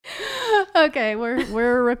Okay,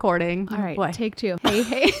 we're recording. All right, Boy. take two.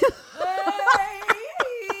 Hey.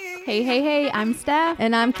 Hey, I'm Steph.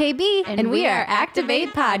 And I'm KB. And we are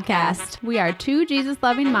Activate Podcast. We are two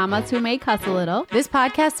Jesus-loving mamas who may cuss a little. This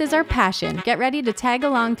podcast is our passion. Get ready to tag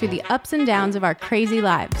along through the ups and downs of our crazy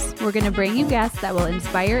lives. We're going to bring you guests that will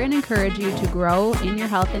inspire and encourage you to grow in your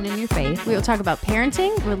health and in your faith. We will talk about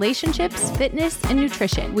parenting, relationships, fitness, and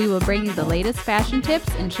nutrition. We will bring you the latest fashion tips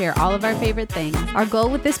and share all of our favorite things. Our goal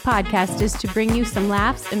with this podcast is to bring you some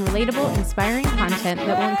laughs and relatable, inspiring content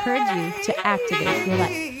that will encourage you to activate your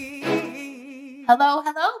life. Hello,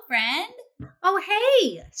 friend. Oh,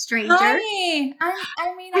 hey, stranger. Hi.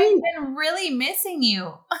 I've been really missing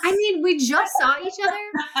you. I mean, we just saw each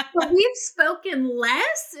other, but we've spoken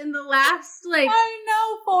less in the last, I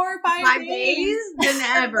know, 4 or 5 days than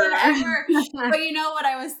ever. But you know what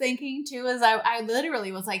I was thinking too is I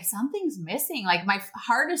literally was like, something's missing. Like my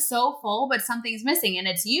heart is so full, but something's missing and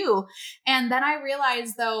it's you. And then I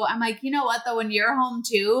realized though, I'm like, you know what though, when you're home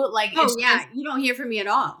too, like, you don't hear from me at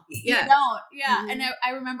all. Yeah. You don't. Yeah. Mm-hmm. And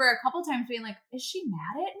I remember a couple times being like, is she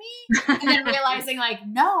mad at me? And then realizing like,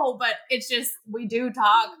 no, but it's just, we do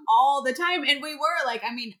talk all the time. And we were like,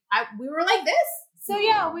 we were like this. So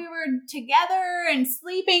yeah, we were together and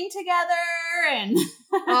sleeping together and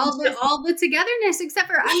all the togetherness, except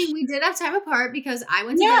for, we did have time apart because I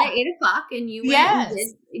went to bed at 8:00 and you went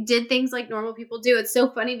and did things like normal people do. It's so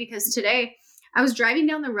funny because today I was driving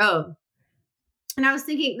down the road and I was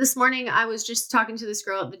thinking this morning, I was just talking to this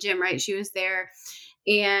girl at the gym, right? She was there.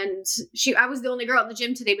 And I was the only girl at the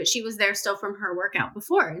gym today, but she was there still from her workout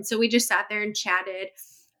before. And so we just sat there and chatted.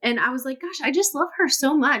 And I was like, gosh, I just love her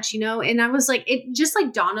so much, And I was like, it just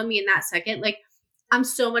like dawned on me in that second, like I'm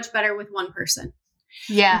so much better with one person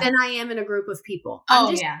than I am in a group of people.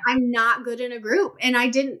 I'm not good in a group. And I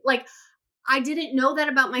didn't know that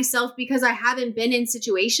about myself because I haven't been in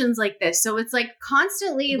situations like this. So it's like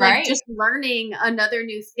constantly like just learning another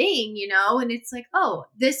new thing, and it's like, oh,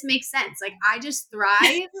 this makes sense. Like I just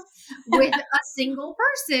thrive with a single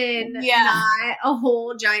person, not a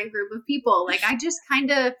whole giant group of people. Like I just kind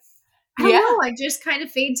of, I don't know. I just kind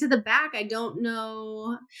of fade to the back. I don't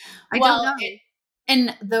know. Don't know.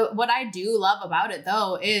 And what I do love about it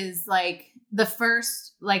though is like the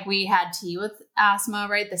first, like we had tea with Asma,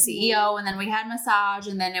 right? The CEO, and then we had massage,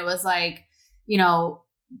 and then it was like,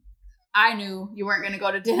 I knew you weren't going to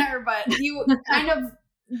go to dinner, but you kind of,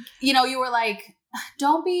 you were like,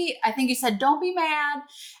 I think you said, don't be mad.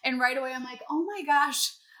 And right away I'm like, oh my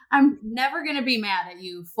gosh, I'm never going to be mad at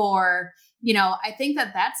you for, I think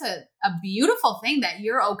that's a beautiful thing that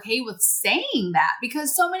you're okay with saying that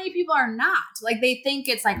because so many people are not. Like they think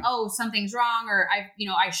it's like, oh, something's wrong or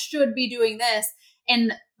I should be doing this.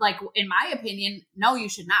 And like, in my opinion, no, you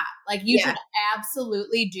should not. Like you should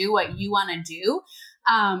absolutely do what you want to do.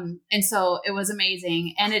 And so it was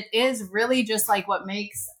amazing. And it is really just like what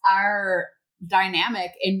makes our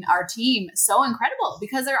dynamic in our team so incredible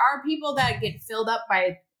because there are people that get filled up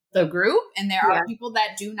by the group and there are people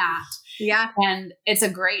that do not. Yeah. And it's a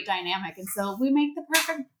great dynamic. And so we make the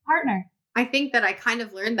perfect partner. I think that I kind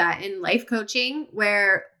of learned that in life coaching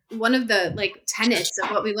where one of the like tenets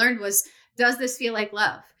of what we learned was, does this feel like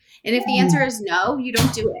love? And if the answer is no, you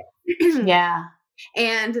don't do it. Yeah.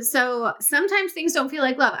 And so sometimes things don't feel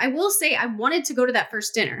like love. I will say I wanted to go to that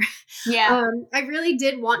first dinner. Yeah. I really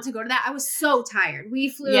did want to go to that. I was so tired. We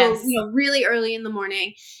flew, really early in the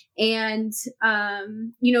morning and,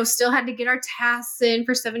 still had to get our tasks in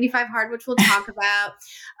for 75 hard, which we'll talk about,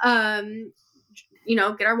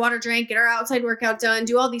 get our water drank, get our outside workout done,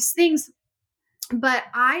 do all these things. But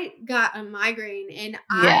I got a migraine and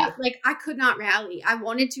I could not rally. I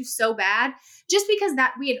wanted to so bad just because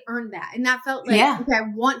that we had earned that. And that felt like, okay, I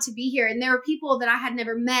want to be here. And there were people that I had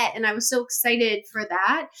never met and I was so excited for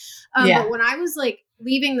that. But when I was like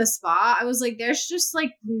leaving the spa, I was like, there's just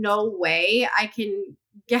like no way I can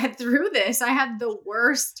get through this. I had the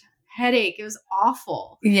worst headache. It was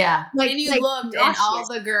awful. Yeah. And you looked and all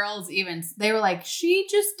the girls they were like, she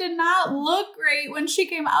just did not look great when she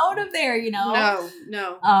came out of there, No.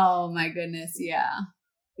 Oh my goodness. Yeah.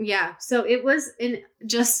 Yeah. So it was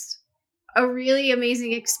just a really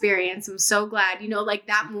amazing experience. I'm so glad, like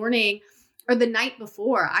that morning or the night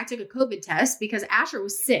before I took a COVID test because Asher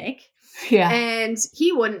was sick. Yeah. And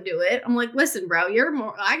he wouldn't do it. I'm like, listen, bro,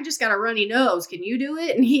 I just got a runny nose. Can you do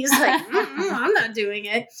it? And he's like, I'm not doing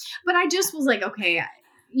it. But I just was like, okay,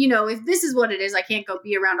 if this is what it is, I can't go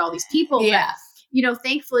be around all these people. Yeah. But,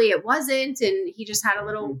 thankfully it wasn't. And he just had a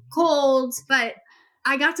little cold. But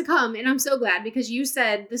I got to come, and I'm so glad because you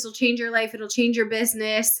said this will change your life. It'll change your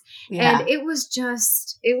business. And it was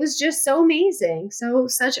just so amazing. So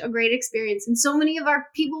such a great experience. And so many of our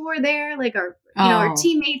people were there, like our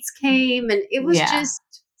teammates came, and it was just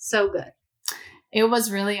so good. It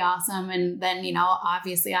was really awesome. And then,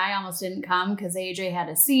 obviously I almost didn't come because AJ had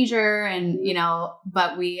a seizure and,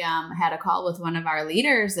 but we had a call with one of our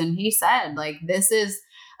leaders and he said, like, this is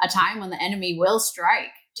a time when the enemy will strike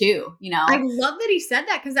too, I love that he said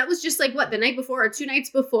that because that was just like the night before or 2 nights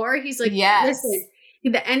before. He's like, listen,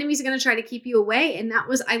 the enemy's going to try to keep you away. And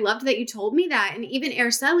I loved that you told me that. And even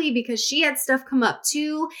Araceli, because she had stuff come up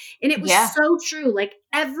too. And it was so true. Like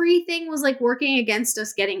everything was like working against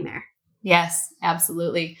us getting there. Yes,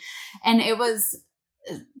 absolutely. And it was,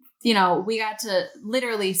 we got to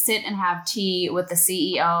literally sit and have tea with the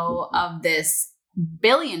CEO of this $1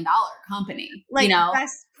 billion company. Like,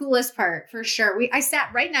 that's coolest part for sure. I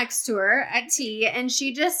sat right next to her at tea, and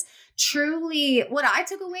she just truly, what I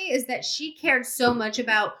took away is that she cared so much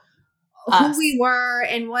about who we were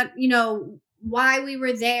and what, why we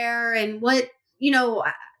were there and what,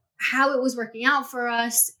 how it was working out for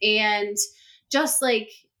us. And just like,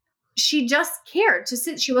 she just cared to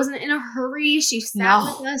sit. She wasn't in a hurry. She sat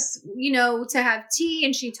with us, to have tea,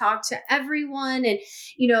 and she talked to everyone. And,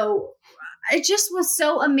 it just was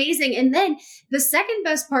so amazing. And then the second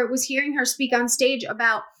best part was hearing her speak on stage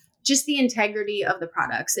about just the integrity of the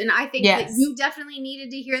products. And I think that you definitely needed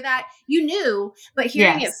to hear that. You knew, but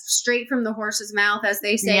hearing it straight from the horse's mouth, as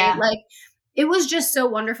they say, it was just so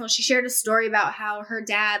wonderful. She shared a story about how her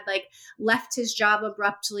dad left his job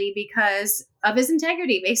abruptly because of his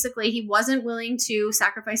integrity. Basically, he wasn't willing to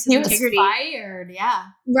sacrifice his integrity. He was fired. Yeah.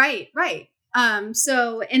 Right.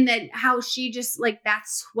 So, and then how she just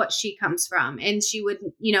that's what she comes from. And she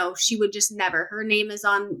would just never, her name is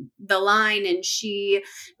on the line and she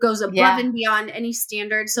goes above and beyond any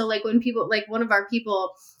standard. So when people, one of our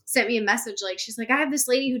people sent me a message, she's like, I have this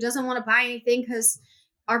lady who doesn't want to buy anything because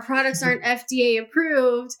our products aren't FDA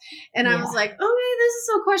approved. And I was like, okay, this is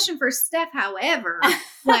a question for Steph. However,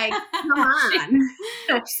 come on.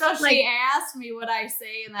 So she asked me what I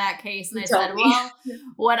say in that case. And I said, well,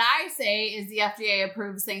 what I say is the FDA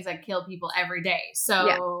approves things that kill people every day.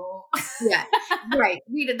 So right.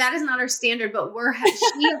 That is not our standard, but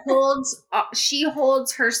she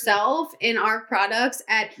holds herself in our products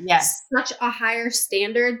at such a higher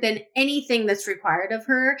standard than anything that's required of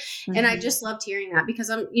her. Mm-hmm. And I just loved hearing that because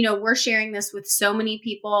we're sharing this with so many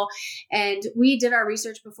people, and we did our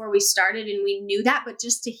research before we started and we knew that, but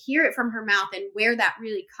just to hear it from her mouth and where that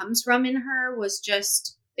really comes from in her was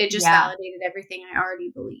just validated everything I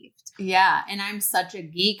already believed. Yeah. And I'm such a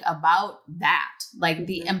geek about that,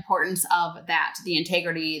 the importance of that, the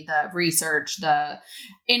integrity, the research, the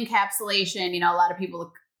encapsulation, a lot of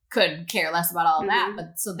people could care less about all of that.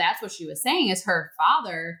 But so that's what she was saying is her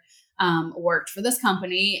father worked for this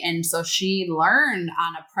company. And so she learned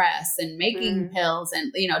on a press and making pills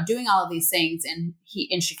and, doing all of these things. And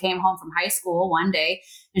she came home from high school one day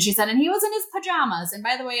and she said, and he was in his pajamas. And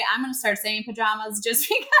by the way, I'm going to start saying pajamas just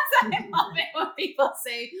because I love it when people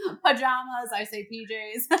say pajamas. I say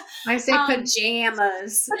PJs. I say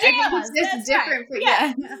pajamas. Pajamas. It's different.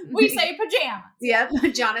 Right. We say pajamas. Yep.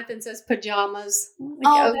 Jonathan says pajamas.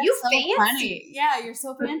 Oh, you so fancy. Funny. Yeah, you're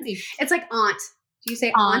so fancy. It's like aunt. Do you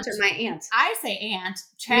say aunt or my aunt? I say aunt.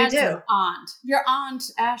 Chad says aunt. Your aunt,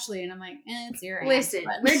 Ashley. And I'm like, it's your aunt. Listen,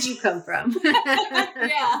 where'd you come from?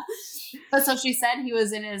 Yeah. But so she said he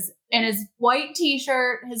was in his white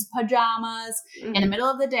t-shirt, his pajamas in the middle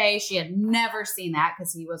of the day. She had never seen that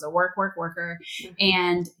because he was a worker.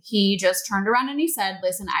 And he just turned around and he said,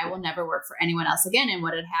 listen, I will never work for anyone else again. And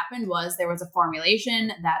what had happened was there was a formulation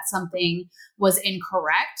that something was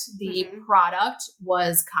incorrect. The product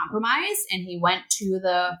was compromised, and he went to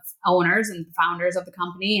the owners and founders of the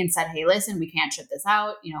company and said, hey, listen, we can't ship this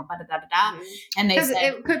out, And they said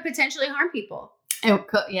it could potentially harm people. It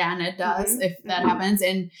could, and it does if that happens.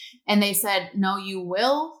 And they said, no, you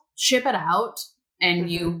will ship it out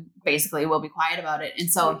and you basically will be quiet about it.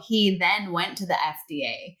 And so he then went to the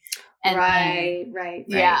FDA. And right.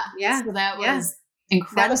 Yeah. So that was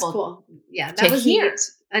incredible. That was cool. Yeah. That was neat.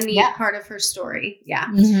 A neat part of her story. Yeah.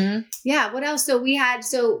 Yeah. What else?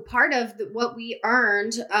 So part of what we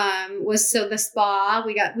earned was the spa.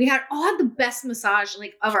 We had all the best massage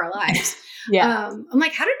of our lives. I'm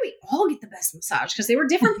like, how did we all get the best massage? Because they were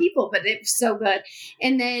different people, but it was so good.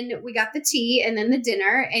 And then we got the tea and then the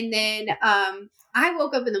dinner. And then I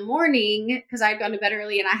woke up in the morning because I'd gone to bed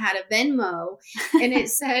early and I had a Venmo and it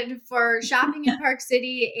said for shopping in Park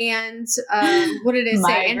City and what did it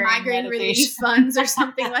say? And migraine relief funds or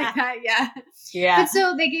something like that. Yeah. Yeah. But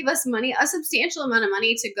so they gave us money, a substantial amount of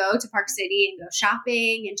money to go to Park City and go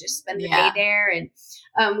shopping and just spend the day there. And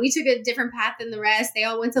we took a different path than the rest. They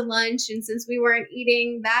all went to lunch. And since we weren't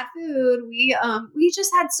eating that food, we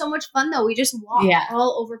just had so much fun though. We just walked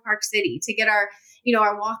all over Park City to get our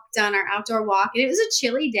walk done, our outdoor walk. And it was a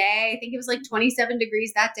chilly day. I think it was like 27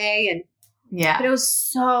 degrees that day. And but it was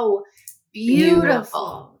so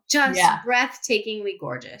beautiful. Just breathtakingly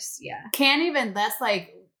gorgeous. Yeah. That's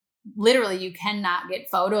like literally you cannot get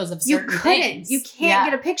photos of certain things. You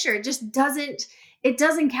can't get a picture. It just doesn't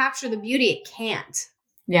capture the beauty. It can't.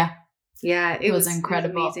 Yeah. Yeah. It was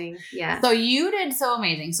incredible. It was amazing. Yeah. So you did so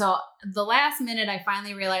amazing. So the last minute I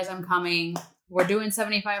finally realized I'm coming. We're doing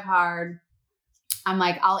 75 hard. I'm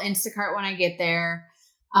like, I'll Instacart when I get there.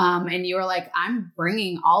 And you were like, I'm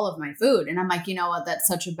bringing all of my food. And I'm like, you know what? That's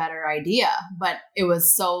such a better idea. But it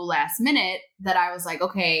was so last minute that I was like,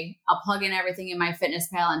 okay, I'll plug in everything in my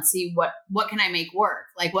MyFitnessPal and see what can I make work?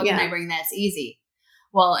 Like, what can I bring that's easy?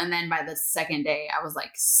 Well, and then by the second day, I was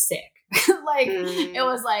like sick. It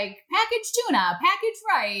was like packaged tuna, packaged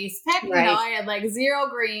rice, I had like 0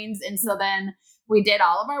 greens. And so then we did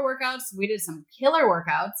all of our workouts. We did some killer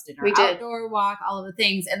workouts, did our outdoor walk, all of the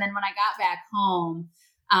things. And then when I got back home,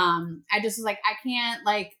 I just was like, I can't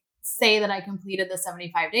like say that I completed the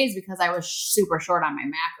 75 days because I was super short on my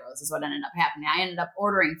macros is what ended up happening. I ended up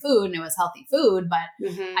ordering food and it was healthy food, but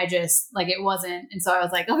I just like, it wasn't. And so I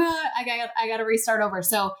was like, oh, I got to restart over.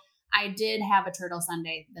 So I did have a turtle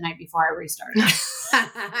sundae the night before I restarted.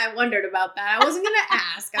 I wondered about that. I wasn't going to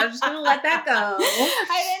ask. I was just going to let that go.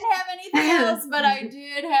 I didn't have anything else, but I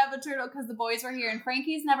did have a turtle because the boys were here and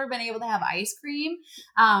Frankie's never been able to have ice cream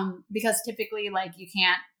because typically like you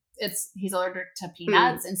can't, he's allergic to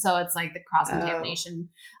peanuts. And so it's like the cross-contamination.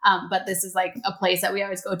 But this is like a place that we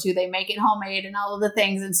always go to. They make it homemade and all of the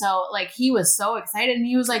things. And so like, he was so excited and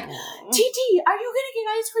he was like, TT, are you going to get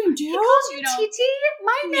ice cream too? He calls you TT?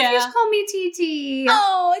 My nephews call me TT.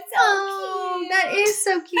 Oh, it's so cute. That is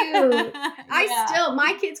so cute.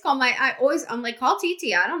 My kids call I'm like, call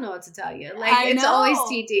TT. I don't know what to tell you. Like, it's always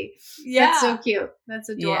TT. Yeah. That's so cute. That's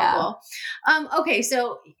adorable. Yeah.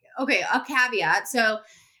 Okay, a caveat. So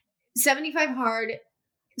 75 hard.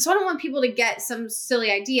 So I don't want people to get some silly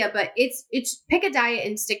idea, but it's pick a diet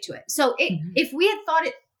and stick to it. So if we had thought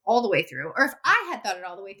it all the way through, or if I had thought it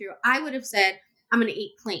all the way through, I would have said, I'm going to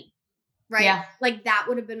eat clean, right? Yeah. Like that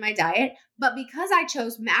would have been my diet. But because I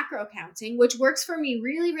chose macro counting, which works for me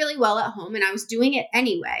really, really well at home, and I was doing it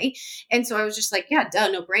anyway. And so I was just like, yeah, duh,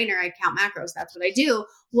 no brainer. I count macros. That's what I do.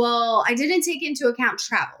 Well, I didn't take into account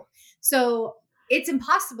travel. So it's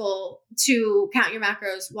impossible to count your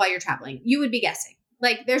macros while you're traveling. You would be guessing.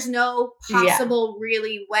 Like there's no possible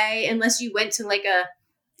really way unless you went to like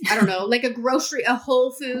like a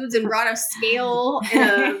Whole Foods and brought a scale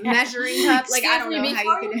and a measuring cup. Like, I don't know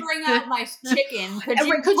how you could bring out my chicken. Could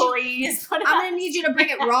you please put it I'm going to need you to bring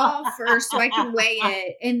it raw first so I can weigh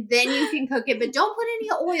it and then you can cook it, but don't put any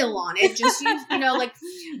oil on it. Just use,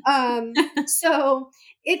 so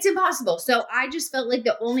it's impossible. So I just felt like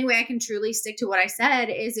the only way I can truly stick to what I said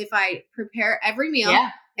is if I prepare every meal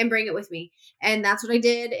and bring it with me. And that's what I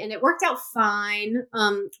did. And it worked out fine.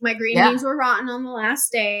 My green beans were rotten on the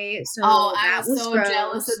last day. So I was so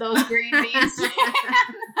jealous of those green beans.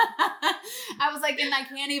 I was like, and I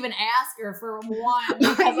can't even ask her for one.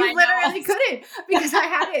 Because you literally couldn't because I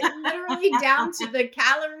had it literally down to the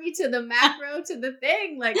calorie, to the macro, to the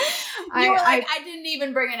thing. Like I didn't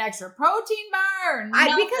even bring an extra protein bar. Because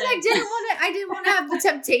I didn't want to have the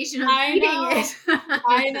temptation of eating it.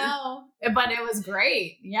 I know. But it was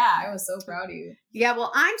great. Yeah, I was so proud of you. Yeah,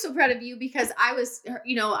 well, I'm so proud of you because I was,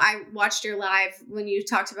 I watched your live when you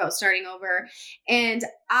talked about starting over. And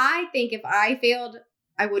I think if I failed,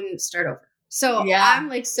 I wouldn't start over. So I'm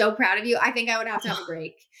like so proud of you. I think I would have to have a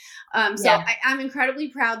break. I'm incredibly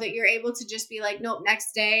proud that you're able to just be like, nope,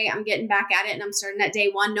 next day I'm getting back at it and I'm starting at day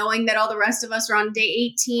 1, knowing that all the rest of us are on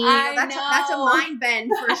day 18. That's a mind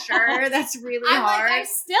bend for sure. That's really hard. Like, I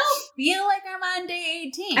still feel like I'm on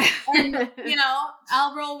day 18 and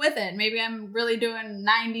I'll roll with it. Maybe I'm really doing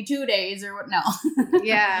 92 days or what? No.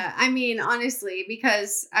 Yeah. I mean, honestly,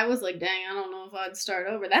 because I was like, dang, I don't know if I'd start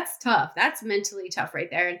over. That's tough. That's mentally tough right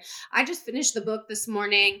there. And I just finished the book this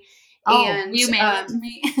morning. And you made it to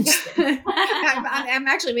me. I'm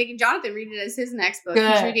actually making Jonathan read it as his next book.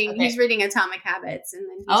 Good. He's reading Atomic Habits, and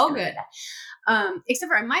then he's good. Except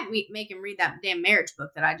for I might make him read that damn marriage book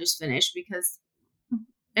that I just finished because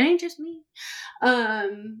it ain't just me.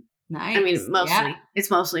 Nice. I mean, mostly. It's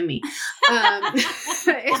mostly me.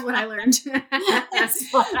 Is what I learned. That's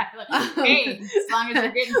what I learned. Hey, as long as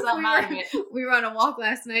you're getting something out of it. We were on a walk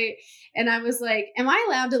last night, and I was like, am I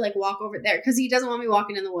allowed to like walk over there? Because he doesn't want me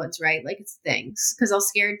walking in the woods, right? Like it's things. Because I'll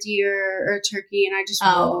scare deer or turkey, and I just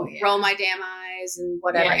roll my damn eyes and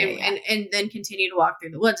whatever, and then continue to walk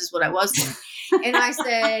through the woods is what I was doing. And I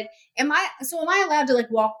said, am I allowed to like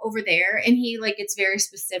walk over there? And he like gets very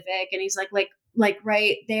specific, and he's like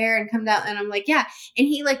right there and come down. And I'm like, yeah. And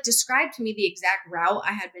he like described to me the exact route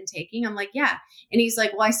I had been taking. I'm like, yeah. And he's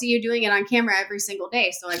like, well, I see you doing it on camera every single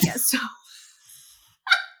day. So I guess so.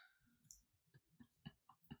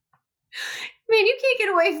 Man, you can't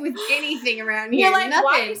get away with anything around here. You're like, nothing.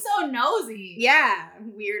 why are you so nosy? Yeah,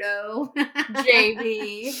 weirdo.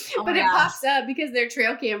 JB. But it pops up because they're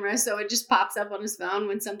trail cameras, so it just pops up on his phone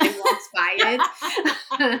when something walks by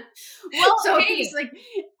it. Well, so he's like,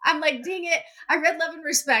 I'm like, dang it, I read Love and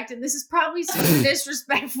Respect, and this is probably super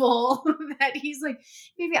disrespectful that he's like,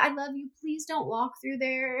 baby, I love you. Please don't walk through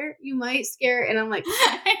there. You might scare. And I'm like,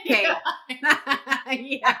 okay.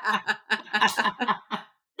 Yeah.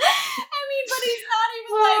 But he's not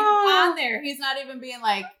even like on there. He's not even being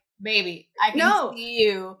like, baby, I can see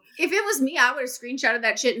you. If it was me, I would have screenshotted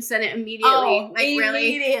that shit and sent it immediately.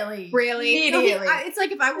 Immediately. Really? It's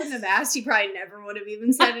like if I wouldn't have asked, he probably never would have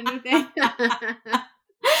even said anything.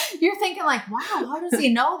 You're thinking like, wow, how does he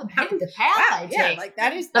know the path I take? Yeah, like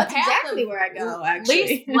that's exactly where I go, actually.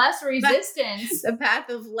 Least less resistance. The path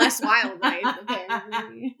of less wildlife,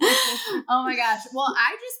 apparently. Oh my gosh. Well,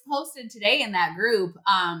 I just posted today in that group,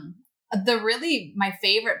 my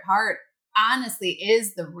favorite part, honestly,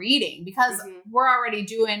 is the reading, because we're already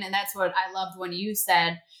doing, and that's what I loved when you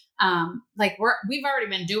said, we've already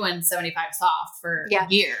been doing 75 soft for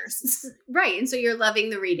years. Right. And so you're loving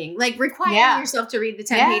the reading, like requiring yourself to read the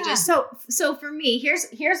 10 pages. So for me,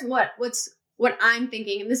 here's what I'm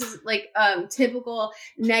thinking. And this is like, typical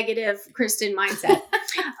negative Kristen mindset.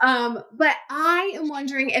 But I am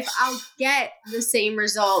wondering if I'll get the same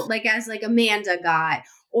result, like as like Amanda got,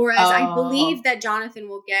 or as I believe that Jonathan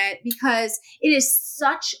will get, because it is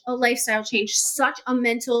such a lifestyle change, such a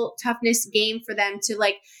mental toughness game for them to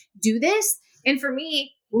like do this. And for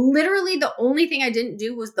me, literally the only thing I didn't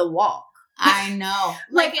do was the walk. I know.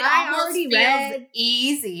 Like it I almost already feels read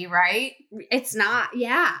easy, right? It's not.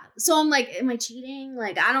 Yeah. So I'm like, am I cheating?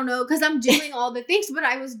 Like, I don't know. Cause I'm doing all the things, but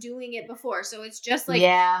I was doing it before. So it's just like,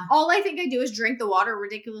 all I think I do is drink the water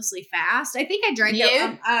ridiculously fast. I think I drank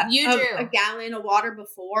a gallon of water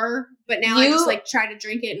before, but now I just like try to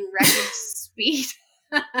drink it in record speed.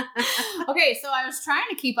 Okay, so I was trying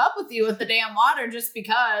to keep up with you with the damn water just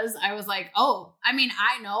because I was like,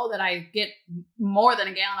 I know that I get more than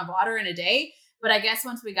a gallon of water in a day, but I guess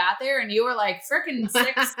once we got there and you were like freaking 6:30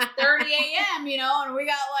 a.m., and we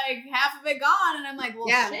got like half of it gone, and I'm like, well,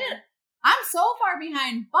 shit, I'm so far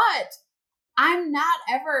behind, but I'm not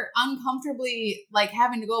ever uncomfortably like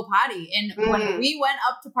having to go potty. And when we went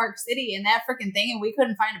up to Park City and that freaking thing, and we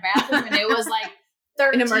couldn't find a bathroom, and it was like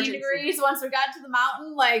 13 degrees once we got to the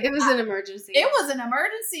mountain. Like it was an emergency. It was an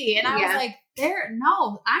emergency. And I was like,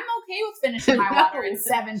 I'm okay with finishing my water at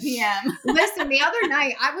 7 p.m. Listen, the other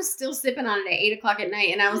night I was still sipping on it at 8 o'clock at night.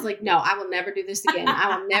 And I was like, no, I will never do this again.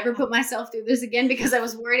 I will never put myself through this again, because I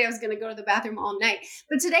was worried I was going to go to the bathroom all night.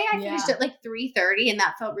 But today I finished at like 3:30, and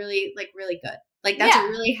that felt really good. Like that's a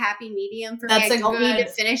really happy medium for me. I don't need to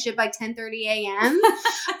finish it by 10:30 a.m.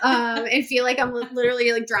 And feel like I'm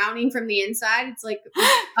literally like drowning from the inside. It's like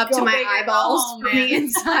up to my eyeballs from the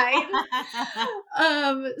inside.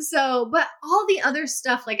 But all the other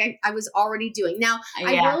stuff, like I was already doing. Now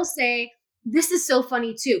I will say this is so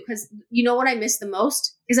funny too, because you know what I miss the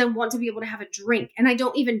most is I want to be able to have a drink, and I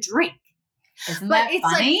don't even drink. Isn't that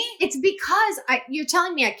funny? Like, it's because you're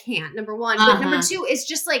telling me I can't, number one, but number two, it's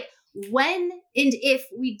just like, when and if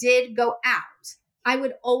we did go out, I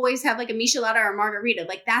would always have like a michelada or a margarita.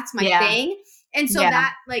 Like that's my thing. And so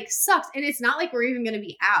that like sucks. And it's not like we're even going to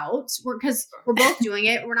be out because we're both doing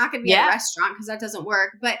it. We're not going to be at a restaurant because that doesn't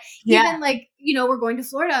work. But even like, we're going to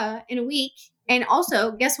Florida in a week. And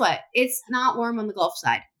also, guess what? It's not warm on the Gulf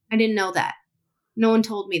side. I didn't know that. No one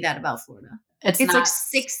told me that about Florida. It's like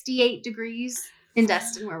 68 degrees in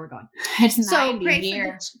Destin where we're going. It's 90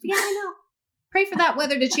 here. I know. Pray for that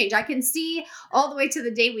weather to change. I can see all the way to the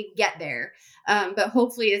day we get there. But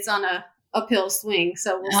hopefully it's on a uphill swing.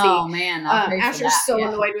 So we'll see. Oh man. Asher's so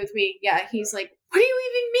annoyed with me. Yeah. He's like, what do you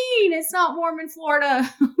even mean? It's not warm in Florida.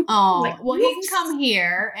 Oh, like, well, he can come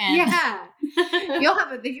here and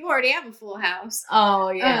you already have a full house. Oh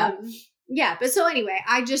yeah. But so anyway,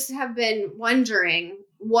 I just have been wondering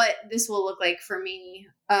what this will look like for me.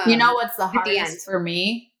 You know what's the hardest for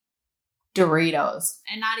me? Doritos.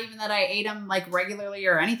 And not even that I ate them like regularly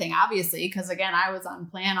or anything, obviously, because again, I was on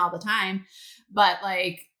plan all the time. But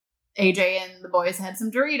like AJ and the boys had some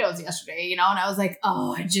Doritos yesterday, you know, and I was like,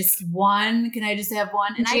 oh, I just one. Can I just have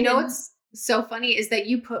one? And you know what's so funny is that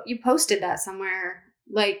you posted that somewhere,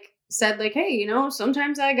 like said like, hey, you know,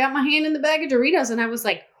 sometimes I got my hand in the bag of Doritos, and I was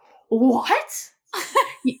like, what?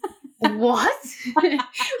 What?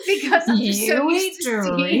 Because I'm just so used to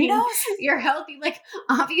seeing you're healthy. Like,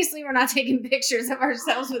 obviously, we're not taking pictures of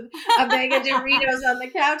ourselves with a bag of Doritos on the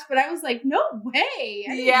couch, but I was like, no way.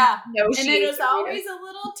 Yeah. And it was always a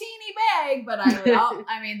little teeny bag, but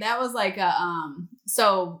I mean, that was like a,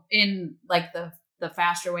 so in like the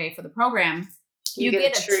faster way for the program, you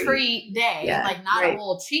get a treat day, like not a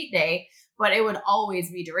whole cheat day. But it would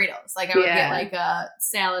always be Doritos. Like I would get like a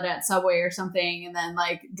salad at Subway or something. And then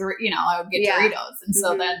like, you know, I would get Doritos. And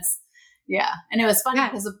so that's, And it was funny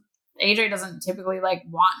because AJ doesn't typically like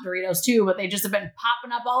want Doritos too, but they just have been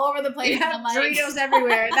popping up all over the place. Yeah, and I'm like, Doritos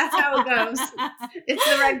everywhere. That's how it goes. It's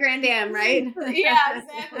the Red Grand Am, right? Yeah,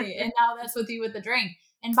 exactly. And now that's with you with the drink.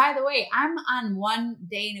 And by the way, I'm on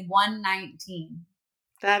day 119.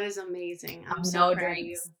 That is amazing. I'm so proud of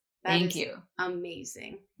you. Thank you.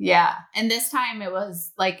 Amazing. Yeah. And this time it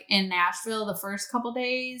was like in Nashville, the first couple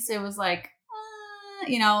days, it was like,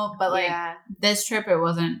 you know, but like this trip, it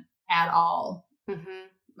wasn't at all. Mm-hmm.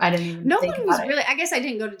 I didn't even think one about was really, I guess I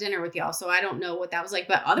didn't go to dinner with y'all, so I don't know what that was like,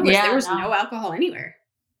 but otherwise there was no alcohol anywhere.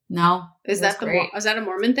 No. Is that a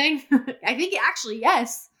Mormon thing? I think actually,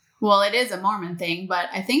 yes. Well, it is a Mormon thing, but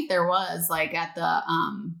I think there was like at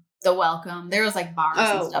the welcome, there was like bars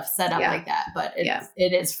and stuff set up like that, but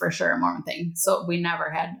it is for sure a Mormon thing. So we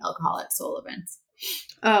never had alcohol at soul events.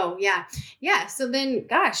 Oh yeah. Yeah. So then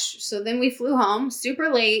we flew home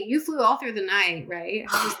super late. You flew all through the night, right?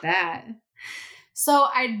 How was that? So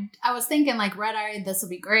I was thinking like red eye, this will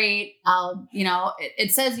be great. You know,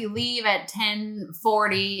 it says you leave at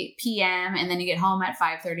 10:40 PM and then you get home at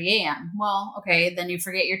 5:30 AM. Well, okay. Then you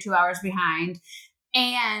forget you're 2 hours behind.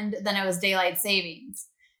 And then it was daylight savings.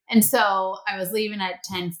 And so I was leaving at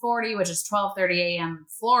 10:40, which is 12:30 a.m.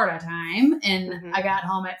 Florida time. And I got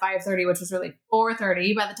home at 5:30, which was really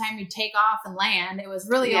 4:30. By the time you take off and land, it was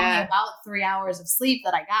really only about 3 hours of sleep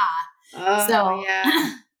that I got. So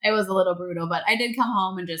it was a little brutal, but I did come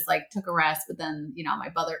home and just like took a rest. But then, you know, my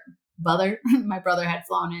brother had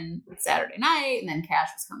flown in Saturday night, and then Cash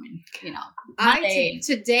was coming, you know,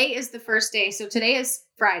 today is the first day. So today is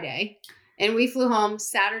Friday and we flew home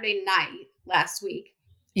Saturday night last week.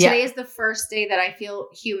 Today is the first day that I feel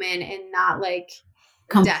human and not like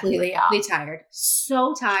completely tired.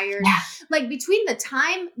 So tired. Yeah. Like between the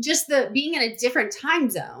time, just the being in a different time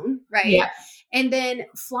zone, right? Yeah. And then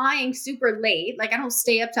flying super late. Like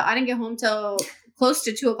I didn't get home till close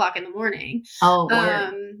to 2:00 in the morning. Oh,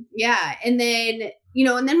 Lord. Yeah. And then, you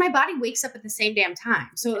know, and then my body wakes up at the same damn time.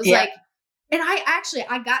 So it was like, and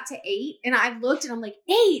I got to 8 and I looked and I'm like,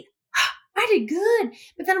 8. I did good.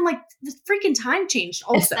 But then I'm like, the freaking time changed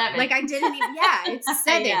also. Like I didn't even, it's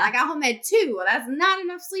 7. I got home at 2. Well, that's not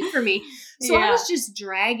enough sleep for me. So I was just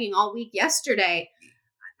dragging all week yesterday.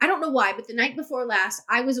 I don't know why, but the night before last,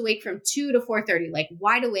 I was awake from 2 to 4:30, like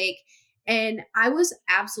wide awake. And I was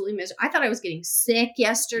absolutely miserable. I thought I was getting sick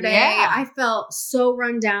yesterday. Yeah. I felt so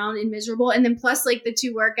run down and miserable. And then plus like the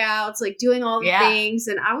 2 workouts, like doing all the things.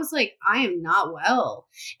 And I was like, I am not well.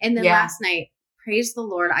 And then last night, praise the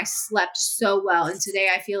Lord, I slept so well. And today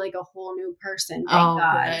I feel like a whole new person. Thank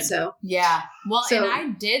God. Good. So, Well, and I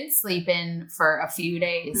did sleep in for a few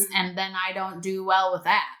days and then I don't do well with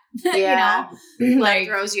that. Yeah. You know, like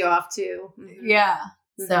throws you off too. Yeah.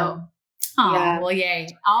 So, well, yay.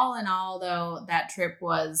 All in all though, that trip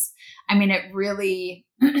was, I mean, it really,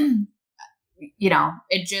 you know,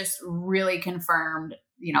 it just really confirmed,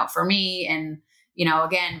 you know, for me and, you know,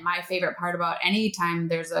 again, my favorite part about any time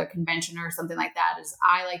there's a convention or something like that is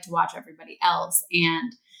I like to watch everybody else.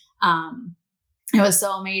 And it was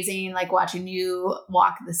so amazing, like watching you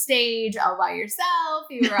walk the stage all by yourself.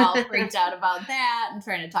 You were all freaked out about that and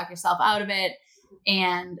trying to talk yourself out of it.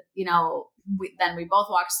 And, you know, then we both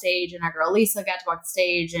walked stage and our girl Lisa got to walk the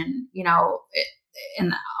stage and, you know,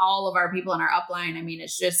 and all of our people in our upline. I mean,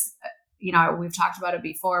 it's just, you know, we've talked about it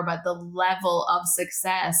before, but the level of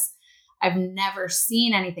success, I've never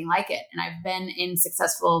seen anything like it. And I've been in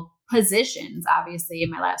successful positions, obviously,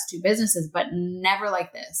 in my last 2 businesses, but never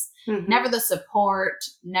like this. Mm-hmm. Never the support,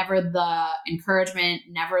 never the encouragement,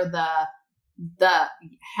 never the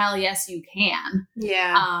hell yes, you can.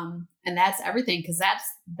 Yeah. And that's everything. Cause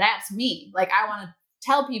that's me. Like I want to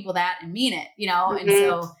tell people that and mean it, you know? Mm-hmm. And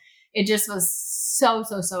so it just was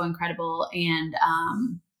so incredible. And,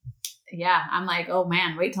 yeah, I'm like, oh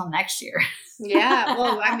man, wait till next year. Yeah.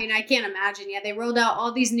 Well, I mean, I can't imagine. Yeah. They rolled out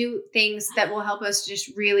all these new things that will help us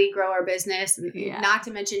just really grow our business, not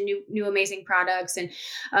to mention new amazing products. And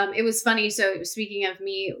it was funny. So speaking of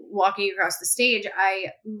me walking across the stage,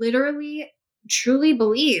 I literally truly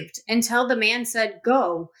believed until the man said,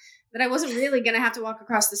 go, that I wasn't really going to have to walk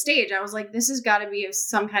across the stage. I was like, this has got to be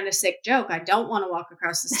some kind of sick joke. I don't want to walk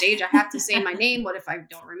across the stage. I have to say my name. What if I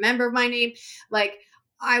don't remember my name? Like,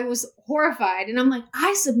 I was horrified, and I'm like,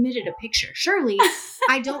 I submitted a picture. Surely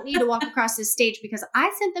I don't need to walk across this stage because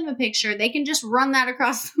I sent them a picture. They can just run that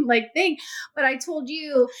across like thing. But I told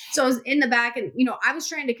you, so I was in the back, and, you know, I was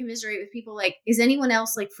trying to commiserate with people like, is anyone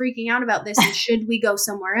else like freaking out about this? And should we go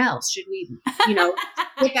somewhere else? Should we, you know,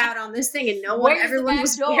 pick out on this thing? And everyone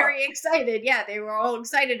was very excited. Yeah, they were all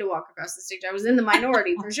excited to walk across the stage. I was in the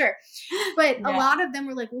minority for sure. But a lot of them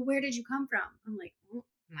were like, well, where did you come from? I'm like,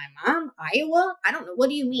 my mom, Iowa? I don't know. What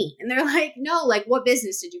do you mean? And they're like, no, like, what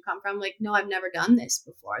business did you come from? I'm like, no, I've never done this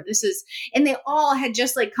before. And they all had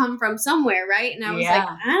just like come from somewhere. Right. And I was like,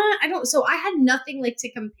 I don't, so I had nothing like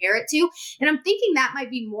to compare it to. And I'm thinking that might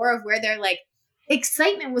be more of where their like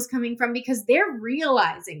excitement was coming from, because they're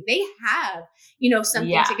realizing they have, you know,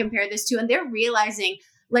 something to compare this to. And they're realizing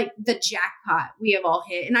like the jackpot we have all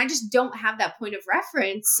hit. And I just don't have that point of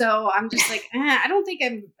reference. So I'm just like, I don't think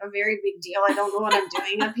I'm a very big deal. I don't know what I'm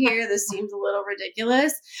doing up here. This seems a little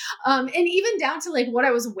ridiculous. And even down to like what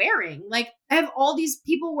I was wearing. Like, I have all these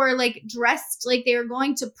people were like dressed like they were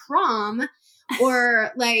going to prom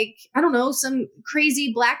or like, I don't know, some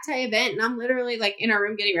crazy black tie event. And I'm literally like in our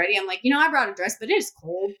room getting ready. I'm like, you know, I brought a dress, but it is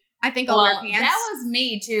cold. I think I'll wear pants. That was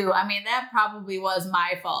me too. I mean, that probably was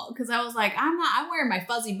my fault, because I was like, I'm wearing my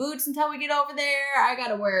fuzzy boots until we get over there. I got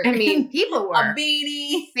to wear, I mean, people were a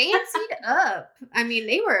beanie. Fancied up. I mean,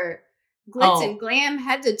 they were glitz and glam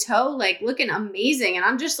head to toe, like looking amazing. And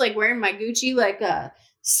I'm just like wearing my Gucci, like,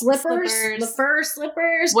 slippers, the fur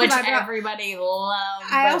slippers, which everybody loves.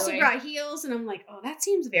 I also brought heels, and I'm like, oh, that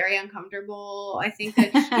seems very uncomfortable. I think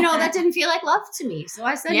that, you know, that didn't feel like love to me. So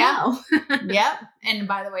I said no. Yep. And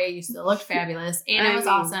by the way, you still looked fabulous, and it was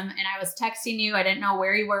awesome. And I was texting you. I didn't know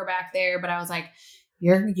where you were back there, but I was like,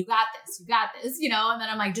 you got this, you know? And then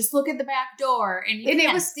I'm like, just look at the back door, and you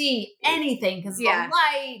can't see anything because the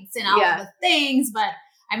lights and all of the things, but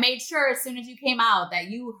I made sure as soon as you came out that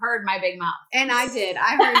you heard my big mouth. And I did.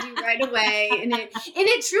 I heard you right away. And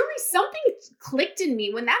it truly, something clicked in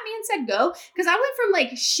me when that man said go. Because I went from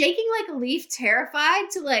like shaking like a leaf,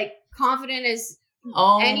 terrified, to like confident as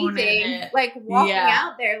anything. Like walking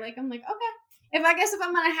out there. Like, I'm like, okay, if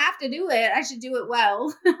I'm going to have to do it, I should do it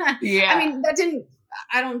well. I mean,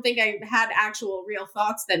 I don't think I had actual real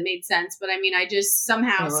thoughts that made sense. But I mean, I just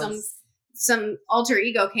somehow, some alter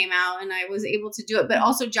ego came out and I was able to do it. But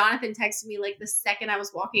also Jonathan texted me like the second I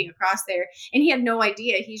was walking across there, and he had no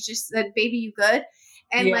idea. He just said, baby, you good?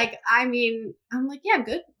 And like, I mean, I'm like, yeah,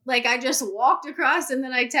 good. Like, I just walked across, and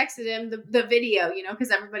then I texted him the video, you know, because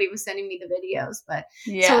everybody was sending me the videos. But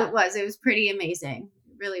so it was pretty amazing.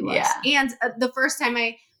 It really was. Yeah. And the first time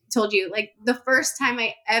I told you, like the first time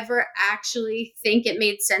I ever actually think it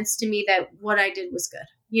made sense to me that what I did was good,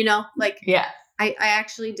 you know, like, I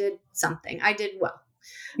actually did something. I did well.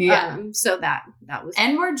 Yeah. So that was,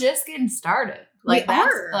 and we're just getting started. Like,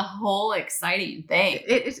 that's the whole exciting thing.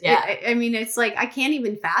 I mean, it's like, I can't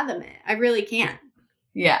even fathom it. I really can't.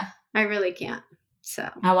 Yeah. I really can't. So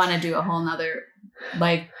I want to do a whole nother,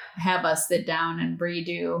 like, have us sit down and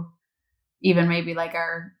redo even maybe like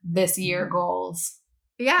our this year goals.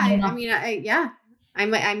 Yeah. I mean,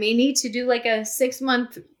 I may need to do like a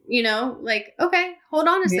 6-month, you know, like, okay, hold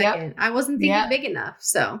on a second. I wasn't thinking big enough.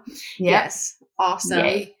 So yes. Awesome.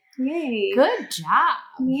 Yay. Good job.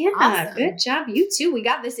 Yeah. Awesome. Good job. You too. We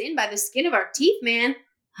got this in by the skin of our teeth, man.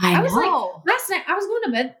 I was like, last night, I was going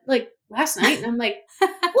to bed like last night, and I'm like,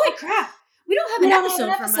 holy crap. We don't have an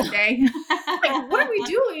episode for Monday. Like, what are we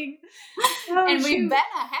doing? And we've been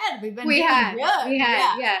ahead. We've been good.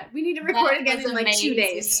 Yeah. We need to record again in like 2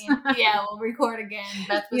 days. Yeah, we'll record again.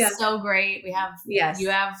 That was so great. We have, you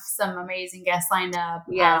have some amazing guests lined up.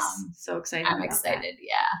 Yes. So excited. I'm excited.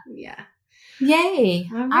 That. Yeah. Yay.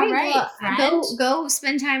 All right. Well, go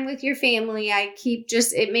spend time with your family.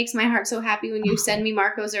 It makes my heart so happy when you send me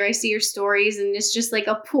Marcos or I see your stories, and it's just like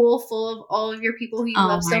a pool full of all of your people who you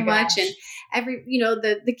love so much. And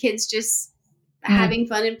the kids just having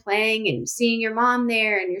fun and playing and seeing your mom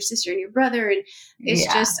there and your sister and your brother. And it's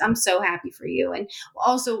just, I'm so happy for you. And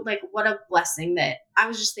also, like, what a blessing that I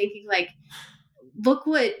was just thinking, like, look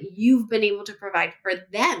what you've been able to provide for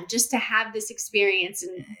them, just to have this experience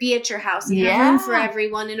and be at your house and have room for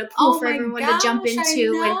everyone and a pool for everyone to jump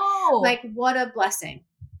into. And like, what a blessing.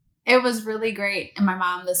 It was really great. And my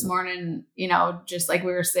mom this morning, you know, just like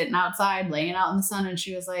we were sitting outside, laying out in the sun, and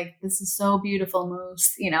she was like, "This is so beautiful,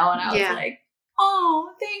 Moose," you know, and I was like,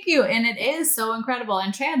 "Oh, thank you." And it is so incredible.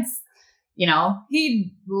 And Chad's, you know,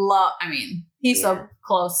 he's so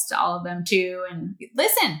close to all of them too. And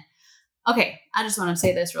listen, okay, I just want to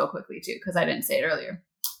say this real quickly too, because I didn't say it earlier.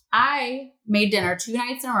 I made dinner 2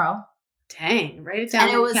 nights in a row. Dang, write it down.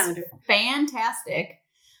 And it was fantastic.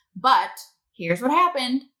 But here's what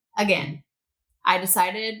happened. Again, I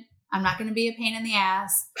decided I'm not going to be a pain in the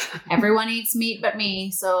ass. Everyone eats meat but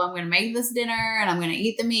me. So I'm going to make this dinner and I'm going to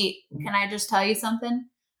eat the meat. Can I just tell you something?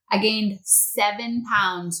 I gained 7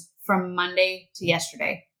 pounds from Monday to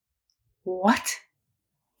yesterday. What?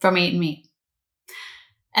 From eating meat.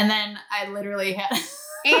 And then I literally had...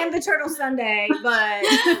 and the turtle sundae, but...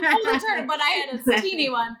 but I had a teeny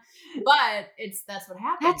one. But that's what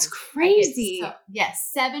happened. That's crazy. Yes,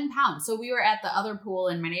 7 pounds. So we were at the other pool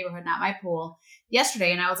in my neighborhood, not my pool,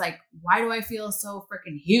 yesterday. And I was like, why do I feel so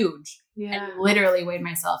freaking huge? Yeah. And literally weighed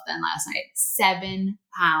myself then last night. 7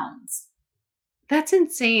 pounds. That's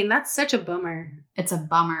insane. That's such a bummer. It's a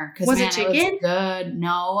bummer. Was it chicken? It was good.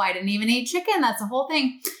 No, I didn't even eat chicken. That's the whole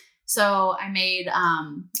thing. So I made,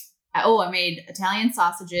 I made Italian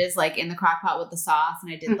sausages like in the crock pot with the sauce.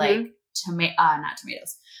 And I did like not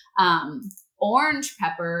tomatoes. Orange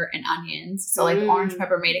pepper and onions. So like orange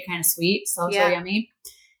pepper made it kind of sweet. So yummy.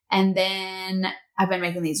 And then I've been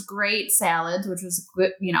making these great salads, which was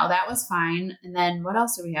good. You know, that was fine. And then what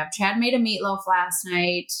else do we have? Chad made a meatloaf last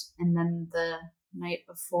night. And then the night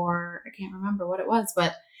before, I can't remember what it was,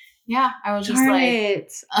 but yeah, I was just I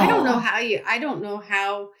don't know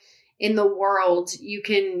how in the world you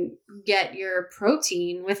can get your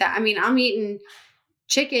protein with that. I mean, I'm eating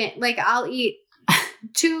chicken. Like I'll eat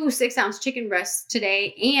 2 6-ounce chicken breasts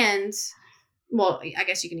today, and well, I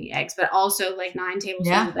guess you can eat eggs, but also like 9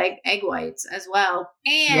 tablespoons of egg whites as well,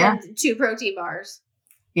 and 2 protein bars.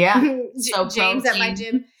 Yeah, so James at my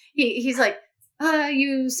gym, he's like,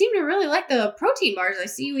 you seem to really like the protein bars. I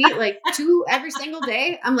see you eat like 2 every single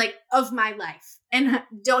day. I'm like, of my life. And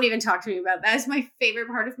don't even talk to me about that. That's my favorite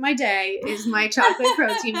part of my day is my chocolate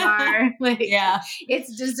protein bar. Like,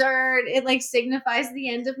 it's dessert. It like signifies the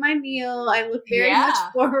end of my meal. I look very much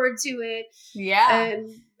forward to it. Yeah. And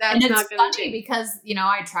that's not going to change. Because, you know,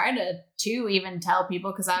 I try to even tell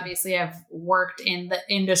people, because obviously I've worked in the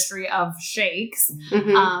industry of shakes,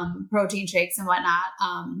 protein shakes and whatnot.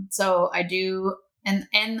 So I do. And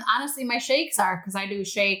honestly, my shakes are, because I do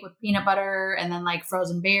shake with peanut butter and then like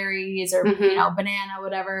frozen berries or, you know, banana,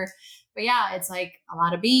 whatever. But yeah, it's like a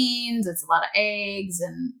lot of beans, it's a lot of eggs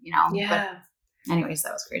and, you know, but anyways,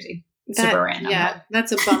 that was crazy. Super random. Yeah,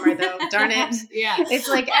 that's a bummer though. Darn it. It's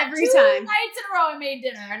like every 2 time. nights in a row I made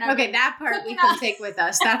dinner. And okay, that part we can take with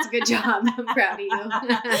us. That's a good job. I'm proud of you.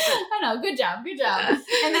 I know. Good job.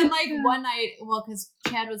 And then like one night, well, because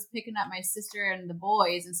Chad was picking up my sister and the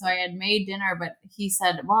boys. And so I had made dinner, but he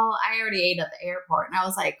said, well, I already ate at the airport. And I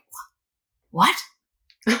was like, what?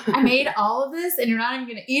 I made all of this and you're not even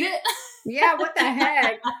going to eat it? Yeah, what the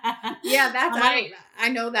heck? Yeah, that's I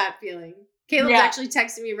know that feeling. Caleb's actually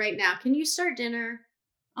texting me right now. Can you start dinner?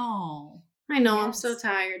 Oh, I know. Yes. I'm so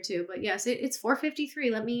tired too, but yes, it's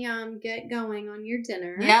 4:53. Let me get going on your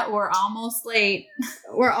dinner. Yeah, we're almost late.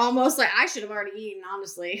 I should have already eaten,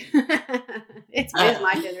 honestly. It's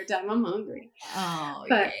my dinner time. I'm hungry. Oh,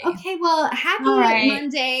 but yay. Okay. Well, happy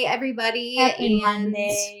Monday, everybody. Happy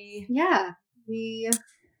Monday. Yeah,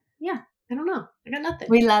 I don't know. I got nothing.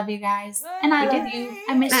 We love you guys. And I love you.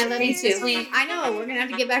 I miss you. I love you too. I know. We're going to have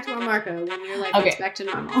to get back to our Marco when your life gets back to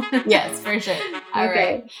normal. Yes, for sure. All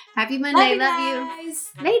right. Happy Monday. Love you.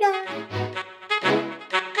 Later.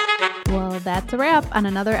 Well, that's a wrap on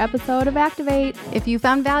another episode of Activate. If you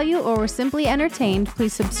found value or were simply entertained,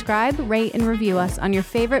 please subscribe, rate, and review us on your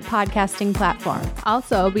favorite podcasting platform.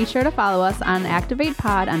 Also, be sure to follow us on Activate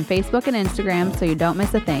Pod on Facebook and Instagram so you don't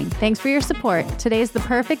miss a thing. Thanks for your support. Today's the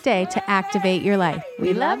perfect day to activate your life.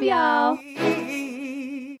 We love y'all.